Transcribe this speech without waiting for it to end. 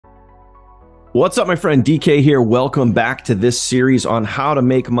What's up, my friend? DK here. Welcome back to this series on how to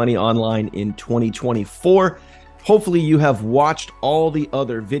make money online in 2024. Hopefully you have watched all the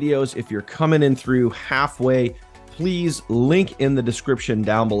other videos. If you're coming in through halfway, please link in the description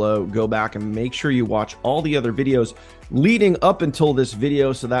down below. Go back and make sure you watch all the other videos leading up until this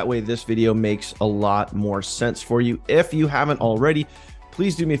video, so that way this video makes a lot more sense for you. If you haven't already,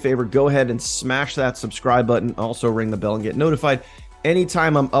 please do me a favor, go ahead and smash that subscribe button. Also ring the bell and get notified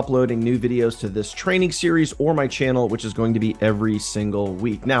anytime I'm uploading new videos to this training series or my channel, which is going to be every single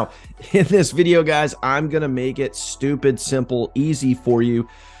week. Now, in this video, guys, I'm going to make it stupid, simple, easy for you.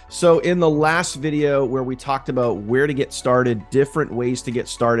 So in the last video where we talked about where to get started, different ways to get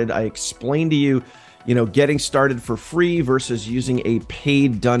started, I explained to you, getting started for free versus using a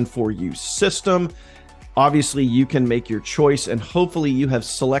paid done for you system. Obviously, you can make your choice, and hopefully you have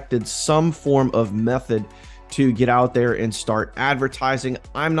selected some form of method to get out there and start advertising.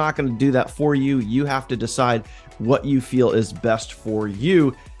 I'm not going to do that for you. You have to decide what you feel is best for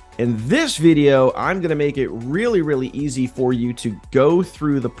you. In this video, I'm going to make it really, really easy for you to go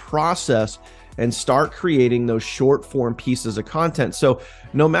through the process and start creating those short form pieces of content. So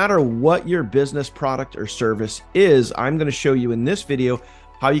no matter what your business, product, or service is, I'm going to show you in this video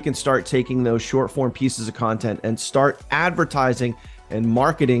how you can start taking those short form pieces of content and start advertising and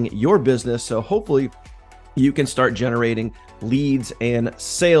marketing your business. So hopefully you can start generating leads and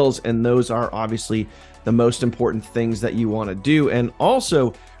sales. And those are obviously the most important things that you want to do. And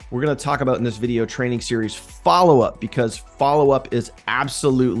also, we're going to talk about in this video training series follow-up, because follow-up is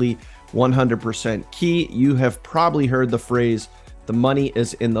absolutely 100% key. You have probably heard the phrase, the money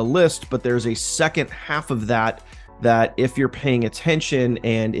is in the list, but there's a second half of that if you're paying attention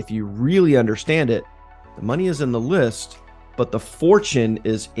and if you really understand it, the money is in the list, but the fortune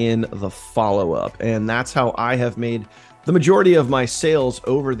is in the follow-up. And that's how I have made the majority of my sales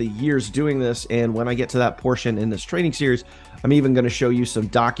over the years doing this. And when I get to that portion in this training series, I'm even going to show you some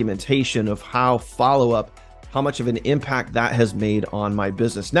documentation of how follow-up, how much of an impact that has made on my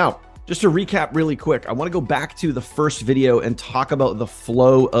business. Now, just to recap really quick, I want to go back to the first video and talk about the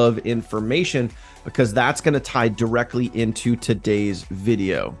flow of information, because that's going to tie directly into today's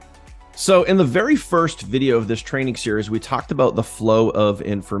video. So in the very first video of this training series, we talked about the flow of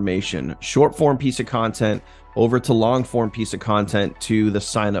information, short form piece of content over to long form piece of content to the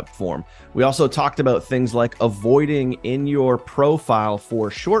sign up form. We also talked about things like avoiding in your profile for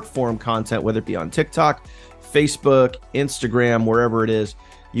short form content, whether it be on TikTok, Facebook, Instagram, wherever it is.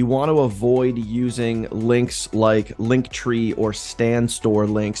 You want to avoid using links like Linktree or Stan Store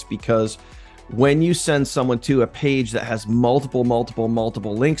links, because when you send someone to a page that has multiple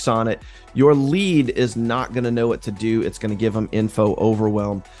links on it, your lead is not going to know what to do. It's going to give them info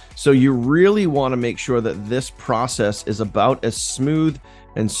overwhelm. So you really want to make sure that this process is about as smooth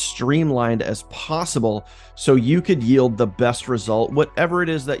and streamlined as possible, so you could yield the best result, whatever it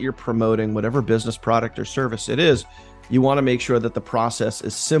is that you're promoting, whatever business, product, or service it is. You want to make sure that the process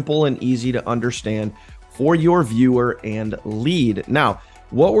is simple and easy to understand for your viewer and lead. Now,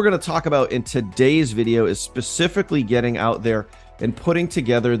 what we're going to talk about in today's video is specifically getting out there and putting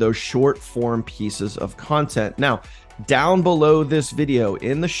together those short form pieces of content. Now, down below this video,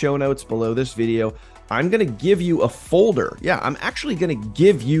 in the show notes below this video, I'm going to give you a folder. Yeah, I'm actually going to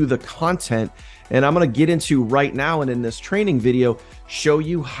give you the content, and I'm going to get into right now, and in this training video, show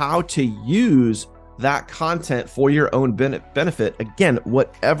you how to use that content for your own benefit. Again,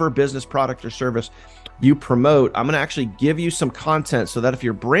 whatever business, product, or service you promote, I'm going to actually give you some content so that if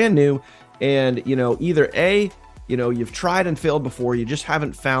you're brand new and, either you've tried and failed before, you just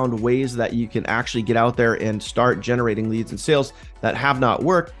haven't found ways that you can actually get out there and start generating leads and sales that have not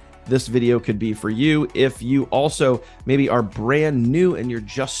worked, this video could be for you. If you also maybe are brand new and you're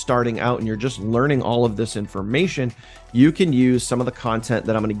just starting out and you're just learning all of this information, you can use some of the content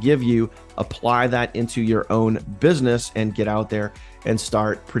that I'm going to give you, apply that into your own business, and get out there and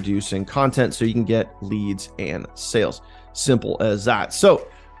start producing content so you can get leads and sales. Simple as that. So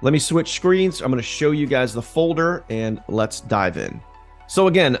let me switch screens. I'm going to show you guys the folder, and let's dive in. So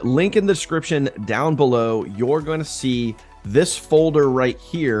again, link in the description down below. You're going to see this folder right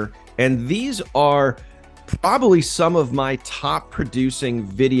here, and these are probably some of my top producing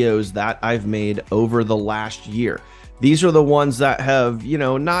videos that I've made over the last year. These are the ones that have,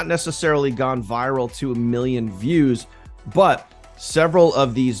 not necessarily gone viral to 1 million views, but several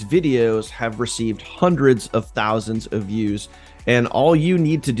of these videos have received hundreds of thousands of views. And all you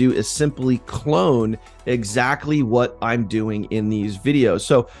need to do is simply clone exactly what I'm doing in these videos.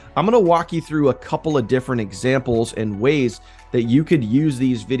 So I'm going to walk you through a couple of different examples and ways that you could use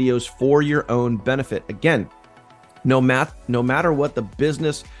these videos for your own benefit. Again, no matter what the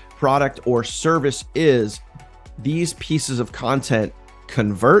business, product or service is, these pieces of content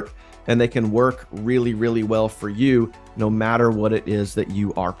convert and they can work really, really well for you, no matter what it is that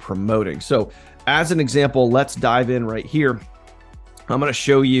you are promoting. So as an example, let's dive in right here. I'm going to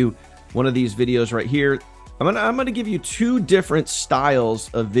show you one of these videos right here. I'm going to give you two different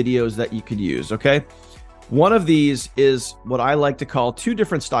styles of videos that you could use. Okay. One of these is what I like to call two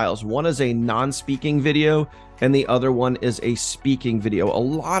different styles. One is a non-speaking video and the other one is a speaking video. A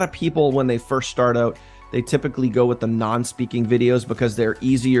lot of people, when they first start out, they typically go with the non-speaking videos because they're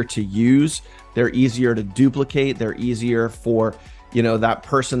easier to use. They're easier to duplicate. They're easier for, you know, that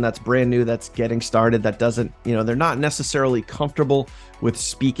person that's brand new, that's getting started, that doesn't, you know, they're not necessarily comfortable with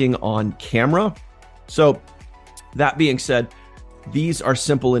speaking on camera. So that being said, these are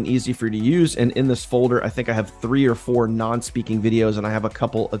simple and easy for you to use. And in this folder, I think I have 3 or 4 non-speaking videos and I have a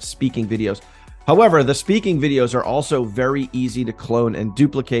couple of speaking videos. However, the speaking videos are also very easy to clone and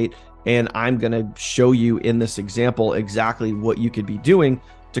duplicate. And I'm going to show you in this example exactly what you could be doing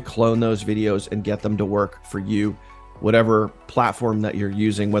to clone those videos and get them to work for you, whatever platform that you're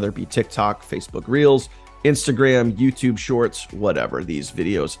using, whether it be TikTok, Facebook Reels, Instagram, YouTube Shorts, whatever. These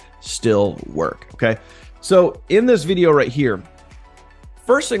videos still work. Okay. So in this video right here,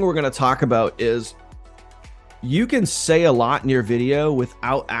 first thing we're going to talk about is you can say a lot in your video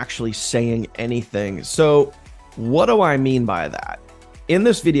without actually saying anything. So what do I mean by that? In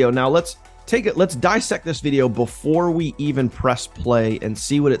this video, now let's dissect this video before we even press play and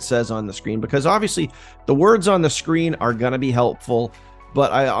see what it says on the screen, because obviously the words on the screen are going to be helpful,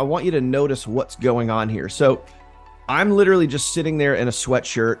 but I want you to notice what's going on here. So I'm literally just sitting there in a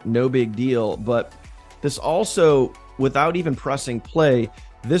sweatshirt, no big deal, but this also, without even pressing play,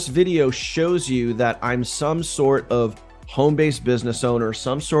 this video shows you that I'm some sort of home-based business owner,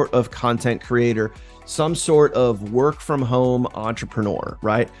 some sort of content creator, some sort of work from home entrepreneur,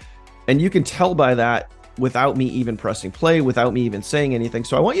 right? And you can tell by that without me even pressing play, without me even saying anything.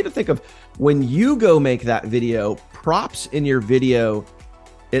 So I want you to think of when you go make that video, props in your video,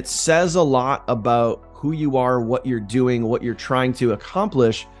 it says a lot about who you are, what you're doing, what you're trying to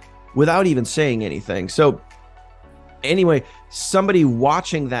accomplish without even saying anything. So anyway, somebody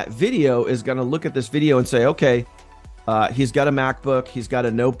watching that video is going to look at this video and say, okay, he's got a MacBook, he's got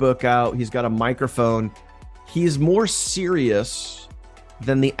a notebook out, he's got a microphone. He's more serious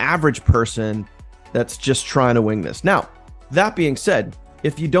than the average person that's just trying to wing this. Now, that being said,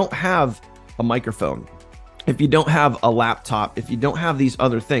 if you don't have a microphone, if you don't have a laptop, if you don't have these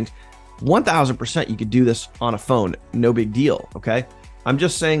other things, 1000% you could do this on a phone, no big deal, okay? I'm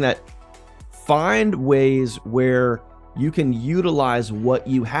just saying that find ways where you can utilize what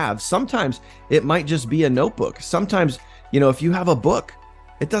you have. Sometimes it might just be a notebook. Sometimes, you know, if you have a book,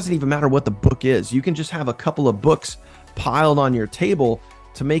 it doesn't even matter what the book is. You can just have a couple of books piled on your table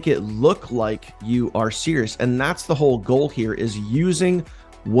to make it look like you are serious. And that's the whole goal here, is using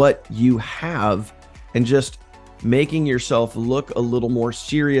what you have and just making yourself look a little more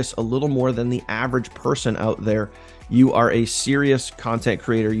serious, a little more than the average person out there. You are a serious content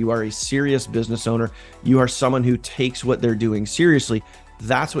creator. You are a serious business owner. You are someone who takes what they're doing seriously.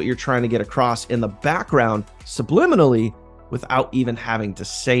 That's what you're trying to get across in the background subliminally without even having to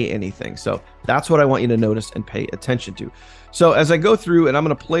say anything. So that's what I want you to notice and pay attention to. So as I go through, and I'm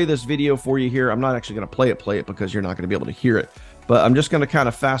going to play this video for you here. I'm not actually going to play it because you're not going to be able to hear it, but I'm just going to kind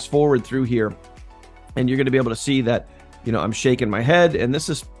of fast forward through here and you're going to be able to see that, you know, I'm shaking my head. And this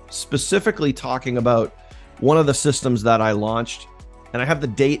is specifically talking about one of the systems that I launched, and I have the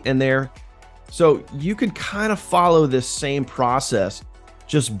date in there. So you could kind of follow this same process,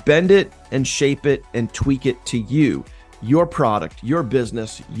 just bend it and shape it and tweak it to you, your product, your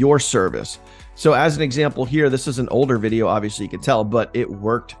business, your service. So as an example here, this is an older video, obviously you can tell, but it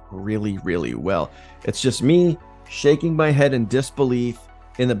worked really, really well. It's just me shaking my head in disbelief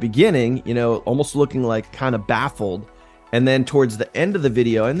in the beginning, you know, almost looking like kind of baffled. And then towards the end of the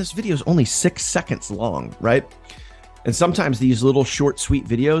video, and this video is only 6 seconds long, right? And sometimes these little short, sweet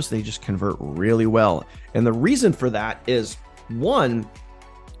videos, they just convert really well. And the reason for that is, one,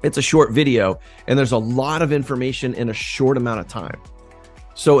 it's a short video and there's a lot of information in a short amount of time.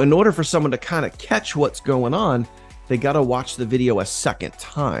 So in order for someone to kind of catch what's going on, they got to watch the video a second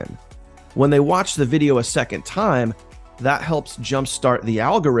time. When they watch the video a second time, that helps jumpstart the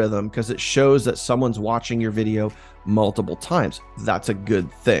algorithm because it shows that someone's watching your video multiple times. That's a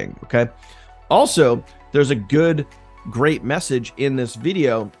good thing, okay? Also, there's a great message in this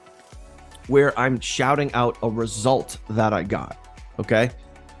video where I'm shouting out a result that I got, okay?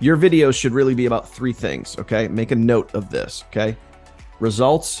 Your videos should really be about 3 things, okay? Make a note of this, okay?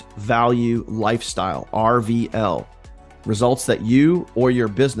 Results, value, lifestyle, RVL. results that you or your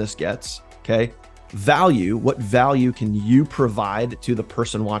business gets, okay? Value, what value can you provide to the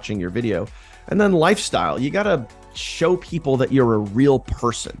person watching your video? And then lifestyle, you gotta show people that you're a real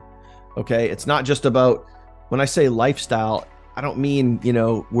person, okay? It's not just about, when I say lifestyle, I don't mean, you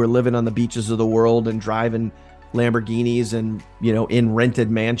know, we're living on the beaches of the world and driving Lamborghinis and, you know, in rented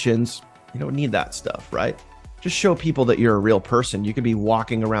mansions. You don't need that stuff, right? Just show people that you're a real person. You could be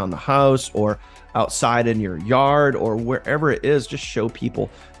walking around the house or outside in your yard or wherever it is. Just show people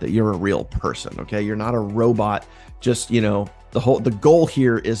that you're a real person, okay? You're not a robot. Just, you know, the goal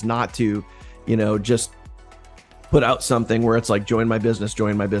here is not to, you know, just put out something where it's like, join my business,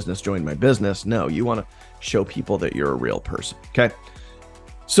 join my business, join my business. No, you want to show people that you're a real person, okay?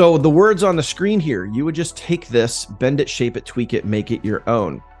 So the words on the screen here, you would just take this, bend it, shape it, tweak it, make it your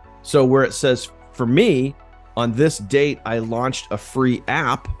own. So where it says, for me, on this date, I launched a free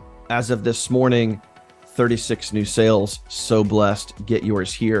app. As of this morning, 36 new sales. So blessed. Get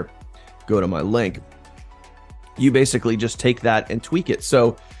yours here. Go to my link. You basically just take that and tweak it.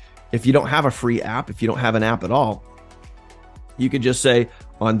 So if you don't have a free app, if you don't have an app at all, you could just say,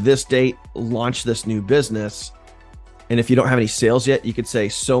 on this date, launch this new business. And if you don't have any sales yet, you could say,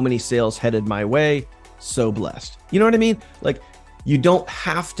 so many sales headed my way. So blessed. You know what I mean? Like, you don't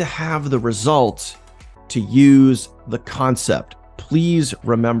have to have the results to use the concept. Please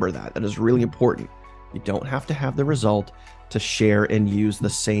remember that. That is really important. You don't have to have the result to share and use the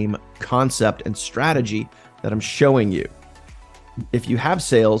same concept and strategy that I'm showing you. If you have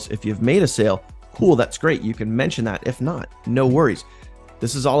sales, if you've made a sale, cool, that's great. You can mention that. If not, no worries.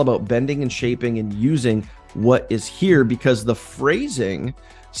 This is all about bending and shaping and using what is here, because the phrasing,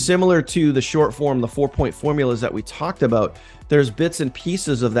 similar to the short form, the 4-point formulas that we talked about, there's bits and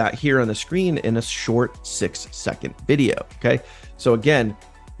pieces of that here on the screen in a short 6-second video, okay? So again,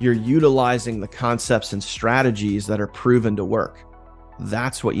 you're utilizing the concepts and strategies that are proven to work.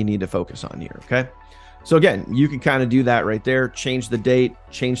 That's what you need to focus on here, okay? So again, you can kind of do that right there, change the date,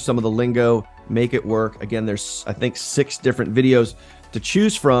 change some of the lingo, make it work. Again, there's, I think, 6 different videos to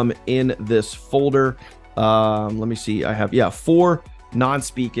choose from in this folder. Let me see, I have, 4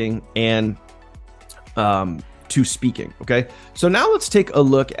 non-speaking and 2 speaking, okay? So now let's take a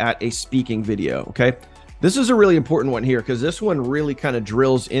look at a speaking video, okay? This is a really important one here because this one really kind of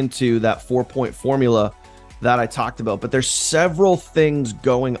drills into that 4-point formula that I talked about, but there's several things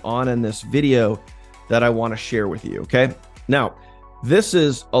going on in this video that I want to share with you, okay? Now, this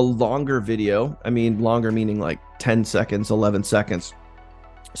is a longer video. I mean, longer meaning like 10 seconds, 11 seconds.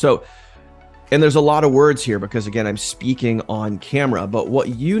 So, and there's a lot of words here because, again, I'm speaking on camera, but what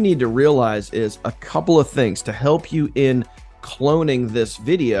you need to realize is a couple of things to help you in cloning this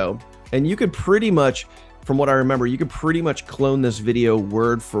video. And you could pretty much, from what I remember, you could pretty much clone this video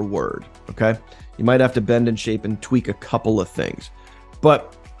word for word, okay? You might have to bend and shape and tweak a couple of things,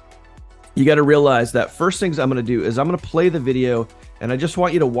 but you got to realize that first things I'm going to do is I'm going to play the video, and I just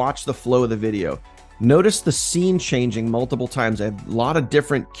want you to watch the flow of the video. Notice the scene changing multiple times. I have a lot of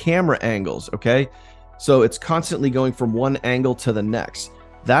different camera angles, okay? So it's constantly going from one angle to the next.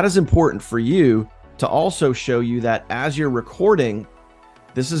 That is important for you to also show you that as you're recording,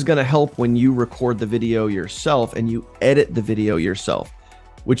 this is going to help when you record the video yourself and you edit the video yourself,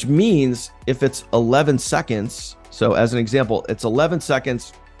 which means if it's 11 seconds, so as an example, it's 11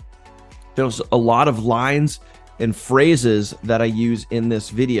 seconds, there's a lot of lines and phrases that I use in this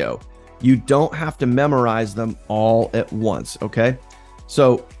video. You don't have to memorize them all at once, okay?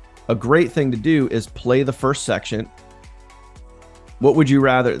 So a great thing to do is play the first section. What would you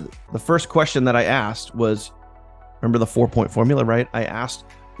rather? The first question that I asked was, remember the 4-point formula, right? I asked,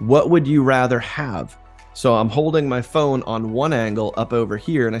 what would you rather have? So I'm holding my phone on one angle up over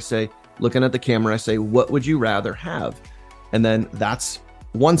here, and I say, looking at the camera, I say, what would you rather have? And then that's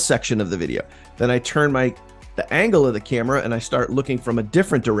one section of the video. Then I turn the angle of the camera and I start looking from a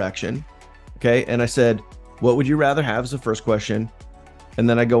different direction, okay? And I said, what would you rather have is the first question. And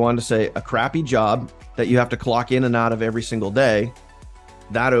then I go on to say, a crappy job that you have to clock in and out of every single day,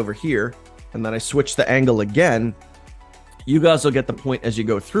 that over here. And then I switch the angle again. You guys will get the point as you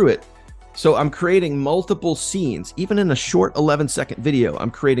go through it. So I'm creating multiple scenes. Even in a short 11-second video,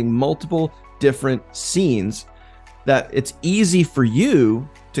 I'm creating multiple different scenes that it's easy for you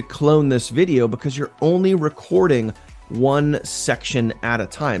to clone this video because you're only recording one section at a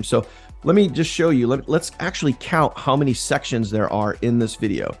time. So let me just show you. Let's actually count how many sections there are in this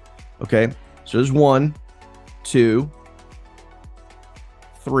video. Okay, so there's 1, 2,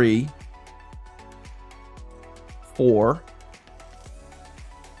 3, 4.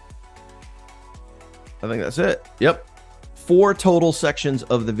 I think that's it. Yep. 4 total sections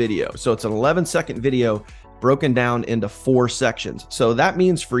of the video. So it's an 11-second video. broken down into 4 sections. So that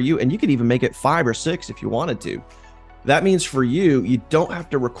means for you, and you could even make it 5 or 6 if you wanted to. That means for you, you don't have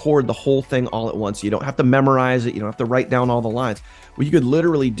to record the whole thing all at once. You don't have to memorize it. You don't have to write down all the lines. What you could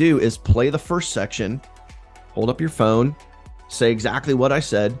literally do is play the first section, hold up your phone, say exactly what I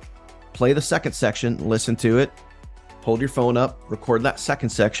said, play the second section, listen to it, hold your phone up, record that second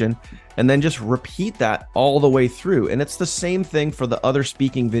section, and then just repeat that all the way through. And it's the same thing for the other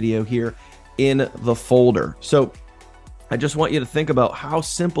speaking video here in the folder. So I just want you to think about how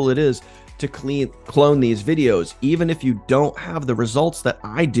simple it is to clone these videos. Even if you don't have the results that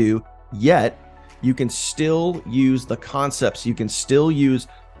I do yet, you can still use the concepts. You can still use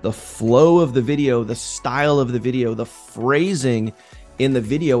the flow of the video, the style of the video, the phrasing in the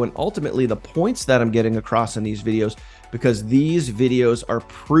video, and ultimately the points that I'm getting across in these videos, because these videos are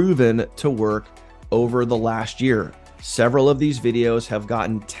proven to work over the last year. Several of these videos have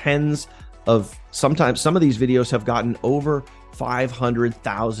gotten tens of, sometimes some of these videos have gotten over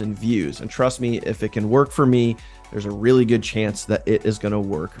 500,000 views. And trust me, if it can work for me, there's a really good chance that it is going to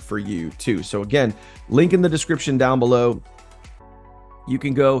work for you too. So again, link in the description down below. You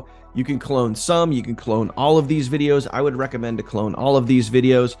can go, you can clone some, you can clone all of these videos. I would recommend to clone all of these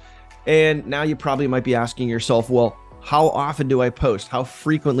videos. And now you probably might be asking yourself, well, how often do I post? How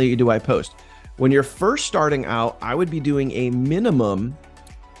frequently do I post? When you're first starting out, I would be doing a minimum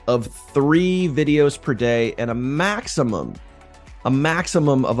of 3 videos per day and a maximum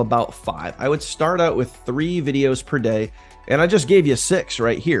of about 5. I would start out with 3 videos per day, and I just gave you 6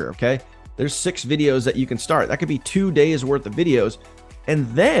 right here, okay? There's 6 videos that you can start. That could be 2 days worth of videos. And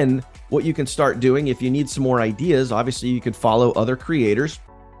then what you can start doing, if you need some more ideas, obviously you could follow other creators,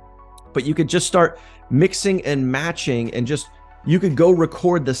 but you could just start mixing and matching, and just, you could go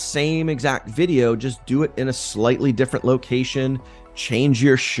record the same exact video, just do it in a slightly different location, change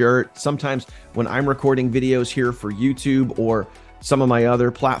your shirt. Sometimes when I'm recording videos here for YouTube or some of my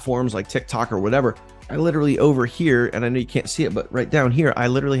other platforms like TikTok or whatever, I literally over here, and I know you can't see it, but right down here, I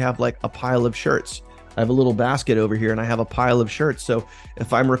literally have like a pile of shirts. I have a little basket over here and I have a pile of shirts. So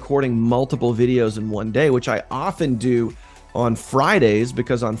if I'm recording multiple videos in one day, which I often do on Fridays,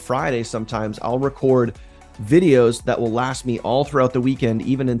 because on Fridays, sometimes I'll record videos that will last me all throughout the weekend,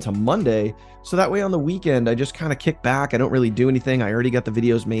 even into Monday. So that way on the weekend, I just kind of kick back. I don't really do anything. I already got the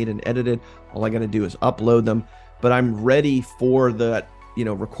videos made and edited. All I got to do is upload them, but I'm ready for that, you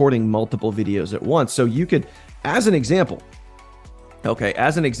know, recording multiple videos at once. So you could, as an example, okay,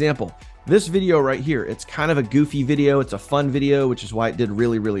 as an example, this video right here, it's kind of a goofy video. It's a fun video, which is why it did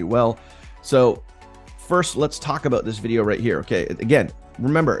really, really well. So first, let's talk about this video right here. Okay, again,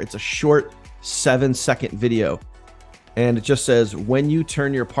 remember, it's a short 7-second video, and it just says, when you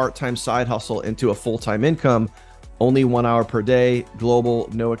turn your part-time side hustle into a full-time income, only 1 hour per day, global,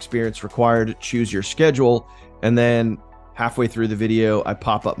 no experience required, choose your schedule. And then halfway through the video, I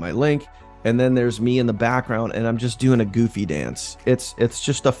pop up my link, and then there's me in the background, and I'm just doing a goofy dance. It's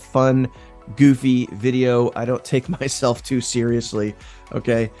just a fun, goofy video. I don't take myself too seriously,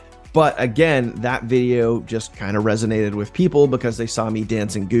 okay? But again, that video just kind of resonated with people because they saw me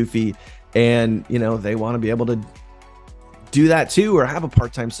dancing goofy, and you know, they want to be able to do that too, or have a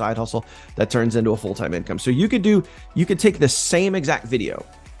part-time side hustle that turns into a full-time income. So you could take the same exact video,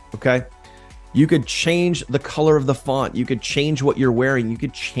 okay? You could change the color of the font. You could change what you're wearing. You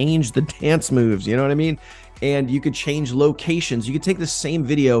could change the dance moves, you know what I mean? And you could change locations. You could take the same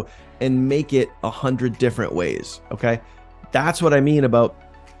video and make it 100 different ways, okay? That's what I mean about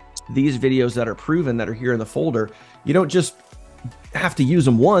these videos that are proven, that are here in the folder. You don't just have to use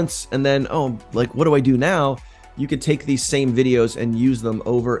them once and then, oh, like, what do I do now? You could take these same videos and use them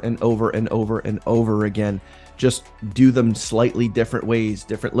over and over and over and over again. Just do them slightly different ways,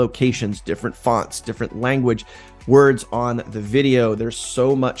 different locations, different fonts, different language, words on the video. There's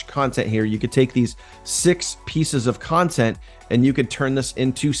so much content here. You could take these 6 pieces of content and you could turn this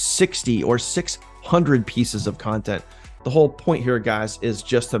into 60 or 600 pieces of content. The whole point here, guys, is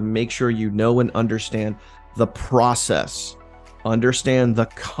just to make sure you know and understand the process, understand the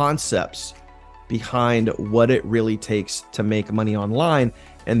concepts behind what it really takes to make money online.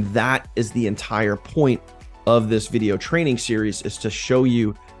 And that is the entire point of this video training series, is to show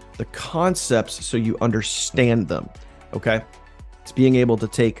you the concepts so you understand them, okay? It's being able to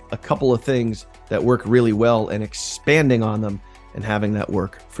take a couple of things that work really well and expanding on them and having that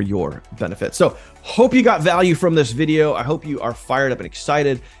work for your benefit. So hope you got value from this video. I hope you are fired up and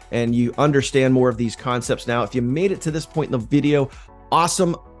excited and you understand more of these concepts now. If you made it to this point in the video,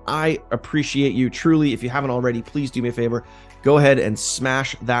 awesome. I appreciate you truly. If you haven't already, please do me a favor. Go ahead and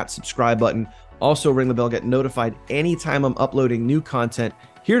smash that subscribe button. Also ring the bell, get notified anytime I'm uploading new content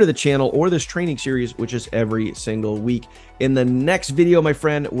here to the channel or this training series, which is every single week. In the next video, my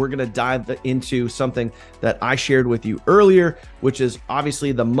friend, we're going to dive into something that I shared with you earlier, which is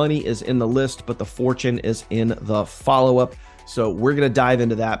obviously the money is in the list, but the fortune is in the follow-up. So we're going to dive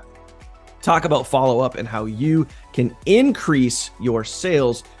into that, talk about follow-up and how you can increase your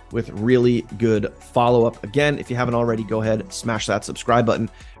sales with really good follow-up. Again, if you haven't already, go ahead, smash that subscribe button,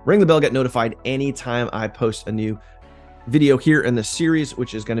 ring the bell, get notified anytime I post a new video here in the series,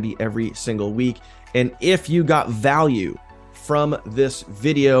 which is going to be every single week. And if you got value from this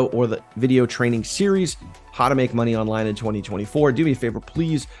video or the video training series, How to Make Money Online in 2024, do me a favor,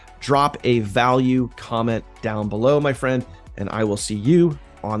 please drop a value comment down below, my friend, and I will see you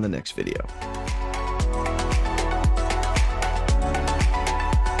on the next video.